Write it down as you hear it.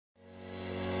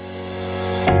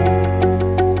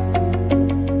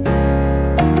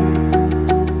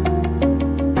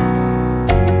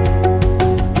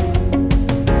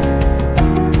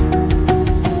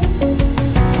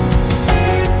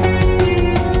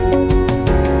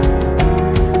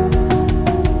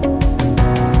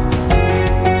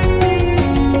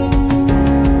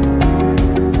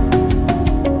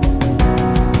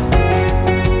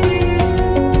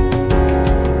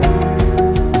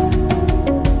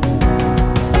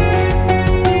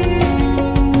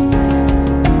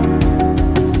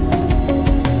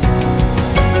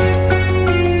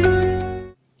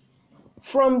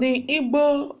The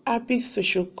Igbo Happy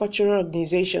Social Cultural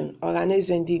Organization, Ohaneze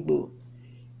Ndigbo,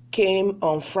 came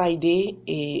on Friday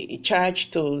a charge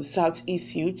to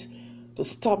Southeast youth to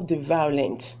stop the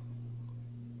violence.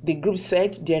 The group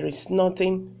said there is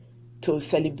nothing to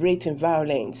celebrate in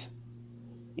violence.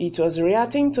 It was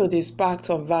reacting to the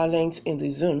spark of violence in the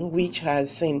zone, which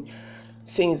has seen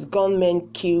since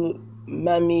gunmen kill,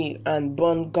 mammy, and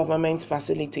burn government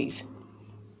facilities.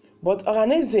 But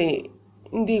Ohaneze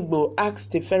Ndigbo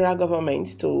asked the federal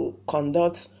government to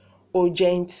conduct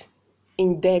urgent,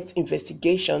 in-depth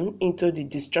investigation into the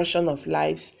destruction of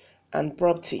lives and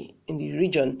property in the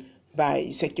region by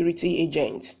security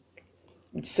agents.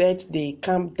 It said the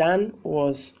clampdown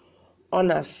was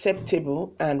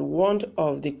unacceptable and warned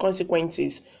of the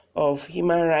consequences of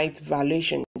human rights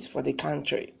violations for the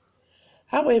country.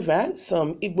 However,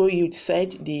 some Igbo youth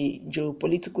said the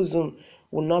geopolitical zone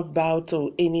will not bow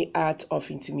to any act of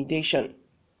intimidation.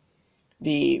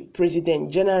 The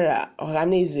President General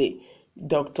Ohaneze,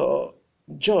 Dr.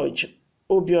 George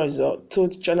Obiozo,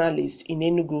 told journalists in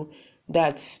Enugu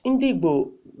that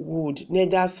Ndigbo would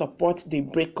neither support the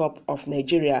breakup of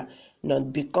Nigeria nor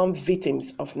become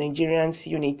victims of Nigerians'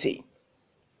 unity.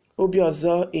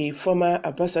 Obiozo, a former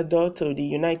ambassador to the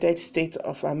United States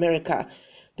of America,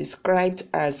 described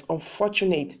as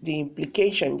unfortunate the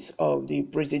implications of the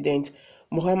President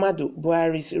Muhammadu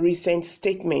Buhari's recent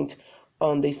statement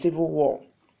on the civil war.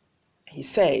 He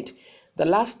said, "The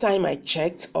last time I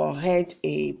checked or heard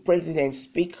a president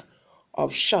speak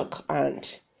of shock,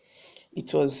 and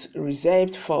it was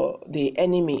reserved for the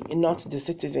enemy, not the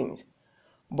citizens,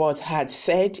 but had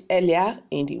said earlier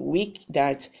in the week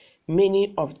that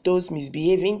many of those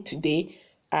misbehaving today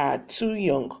are too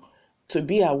young to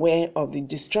be aware of the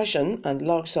destruction and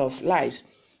loss of lives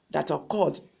that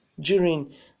occurred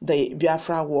during the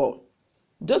Biafra War.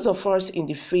 Those of us in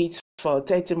the faith for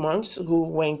 30 months who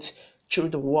went through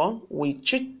the war, we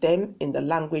treat them in the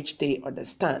language they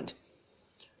understand."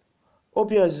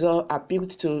 Obiozo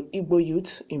appealed to Igbo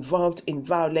youths involved in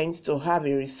violence to have a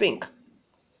rethink.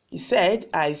 He said,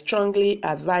 "I strongly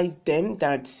advise them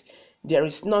that there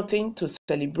is nothing to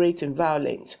celebrate in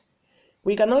violence.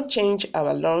 We cannot change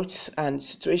our laws and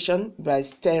situation by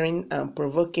stirring and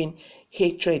provoking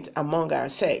hatred among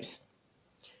ourselves,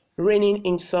 raining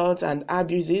insults and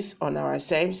abuses on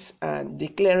ourselves, and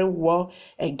declaring war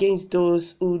against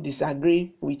those who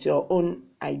disagree with your own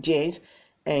ideas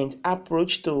and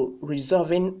approach to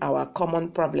resolving our common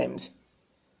problems.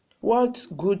 What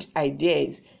good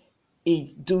ideas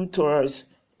it do to us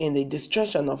in the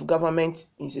destruction of government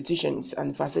institutions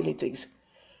and facilities,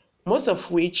 most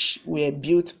of which were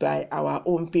built by our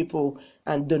own people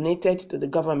and donated to the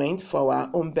government for our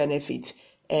own benefit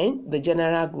and the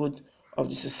general good of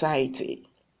the society."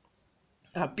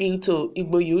 Appeal to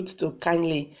Igbo youth to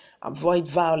kindly avoid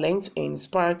violence in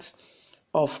spite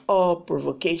of all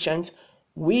provocations.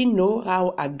 "We know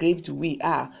how aggrieved we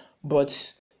are,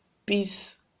 but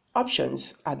peace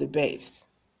options are the best."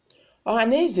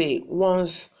 Ohaneze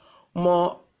once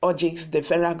more urges the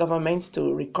federal government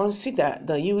to reconsider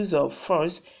the use of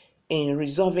force in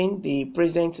resolving the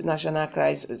present national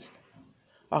crisis.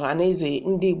 Ohaneze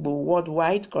Ndigbo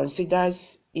worldwide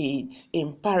considers it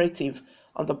imperative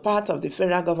on the part of the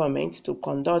federal government to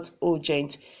conduct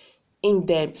urgent,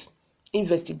 in-depth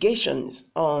investigations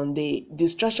on the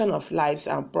destruction of lives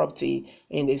and property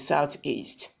in the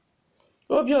Southeast.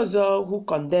 Obiozo, who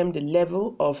condemned the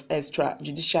level of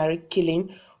extrajudicial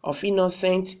killing of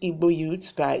innocent Igbo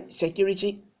youths by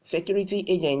security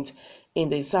agents in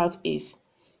the Southeast,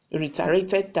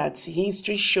 reiterated that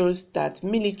history shows that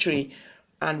military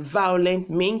and violent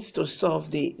means to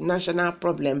solve the national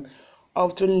problem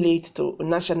often lead to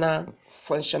national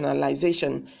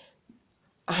functionalization,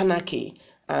 anarchy,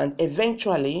 and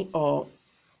eventually or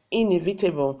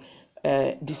inevitable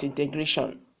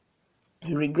disintegration.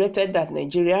 He regretted that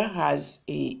Nigeria has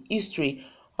a history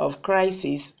of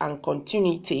crisis and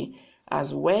continuity,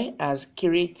 as well as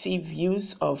creative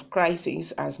use of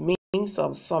crisis as means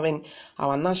of solving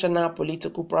our national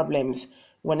political problems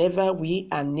whenever we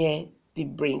are near the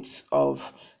brinks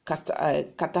of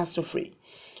catastrophe.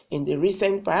 In the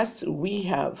recent past, we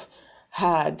have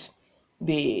had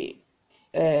the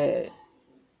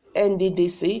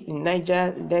NDDC,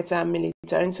 Niger Delta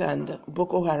militants, and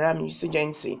Boko Haram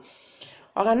insurgency.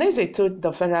 Ohaneze told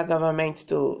the federal government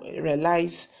to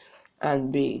realize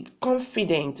and be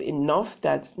confident enough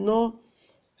that no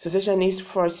secessionist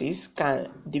forces can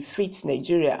defeat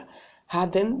Nigeria,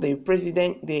 adding the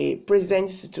present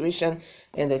situation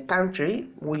in the country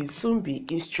will soon be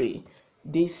history.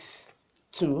 This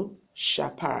too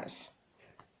shall pass.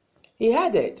 He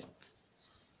added,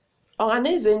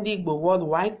 Ohaneze Ndigbo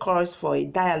worldwide calls for a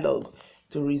dialogue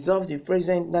to resolve the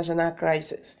present national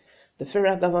crisis. The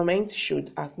federal government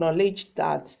should acknowledge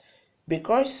that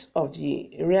because of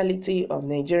the reality of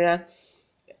Nigeria,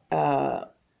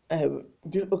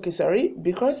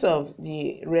 because of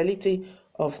the reality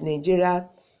of Nigeria,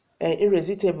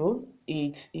 irresistible,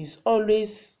 it is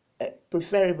always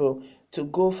preferable to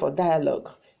go for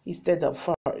dialogue instead of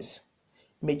force.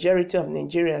 Majority of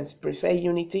Nigerians prefer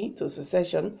unity to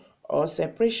secession or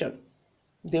separation.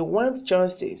 They want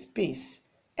justice, peace,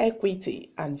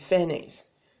 equity, and fairness.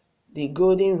 The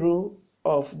golden rule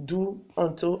of do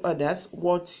unto others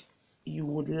what you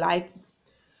would like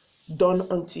done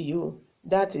unto you.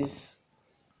 That is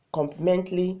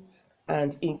complementary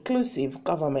and inclusive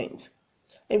government.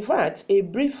 In fact, a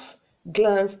brief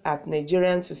glance at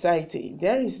Nigerian society,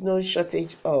 there is no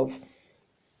shortage of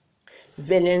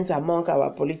violence among our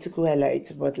political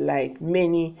elites, but like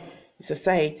many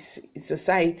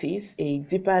societies, a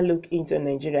deeper look into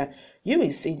Nigeria, you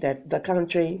will see that the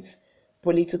country's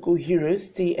political heroes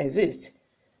still exist,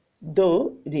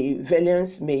 though the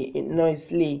violence may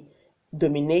noisily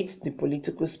dominate the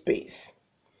political space.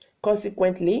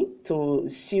 Consequently, to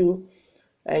sue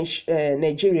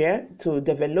Nigeria, to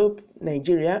develop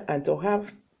Nigeria, and to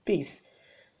have peace,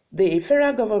 the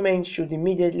federal government should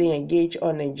immediately engage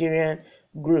all Nigerian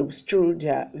groups through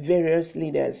their various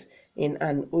leaders in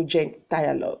an urgent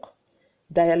dialogue.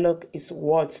 Dialogue is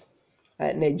what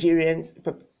Nigerians,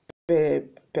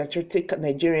 patriotic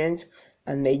Nigerians,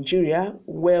 and Nigeria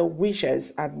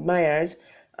well-wishers, admirers,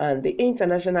 and the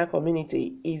international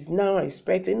community is now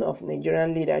expecting of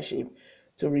Nigerian leadership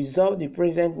to resolve the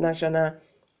present national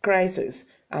crisis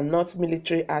and not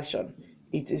military action.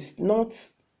 It is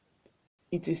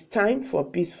time for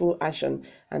peaceful action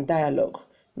and dialogue,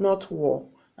 not war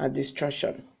and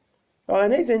destruction.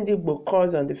 Ohaneze Ndigbo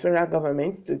calls on the federal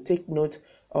government to take note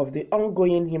of the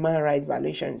ongoing human rights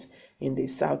violations in the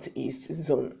Southeast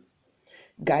zone.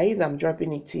 Guys, I'm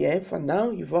dropping it here for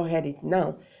now. You've all heard it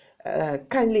now.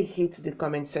 Kindly hit the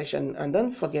comment section and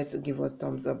don't forget to give us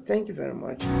thumbs up. Thank you very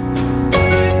much.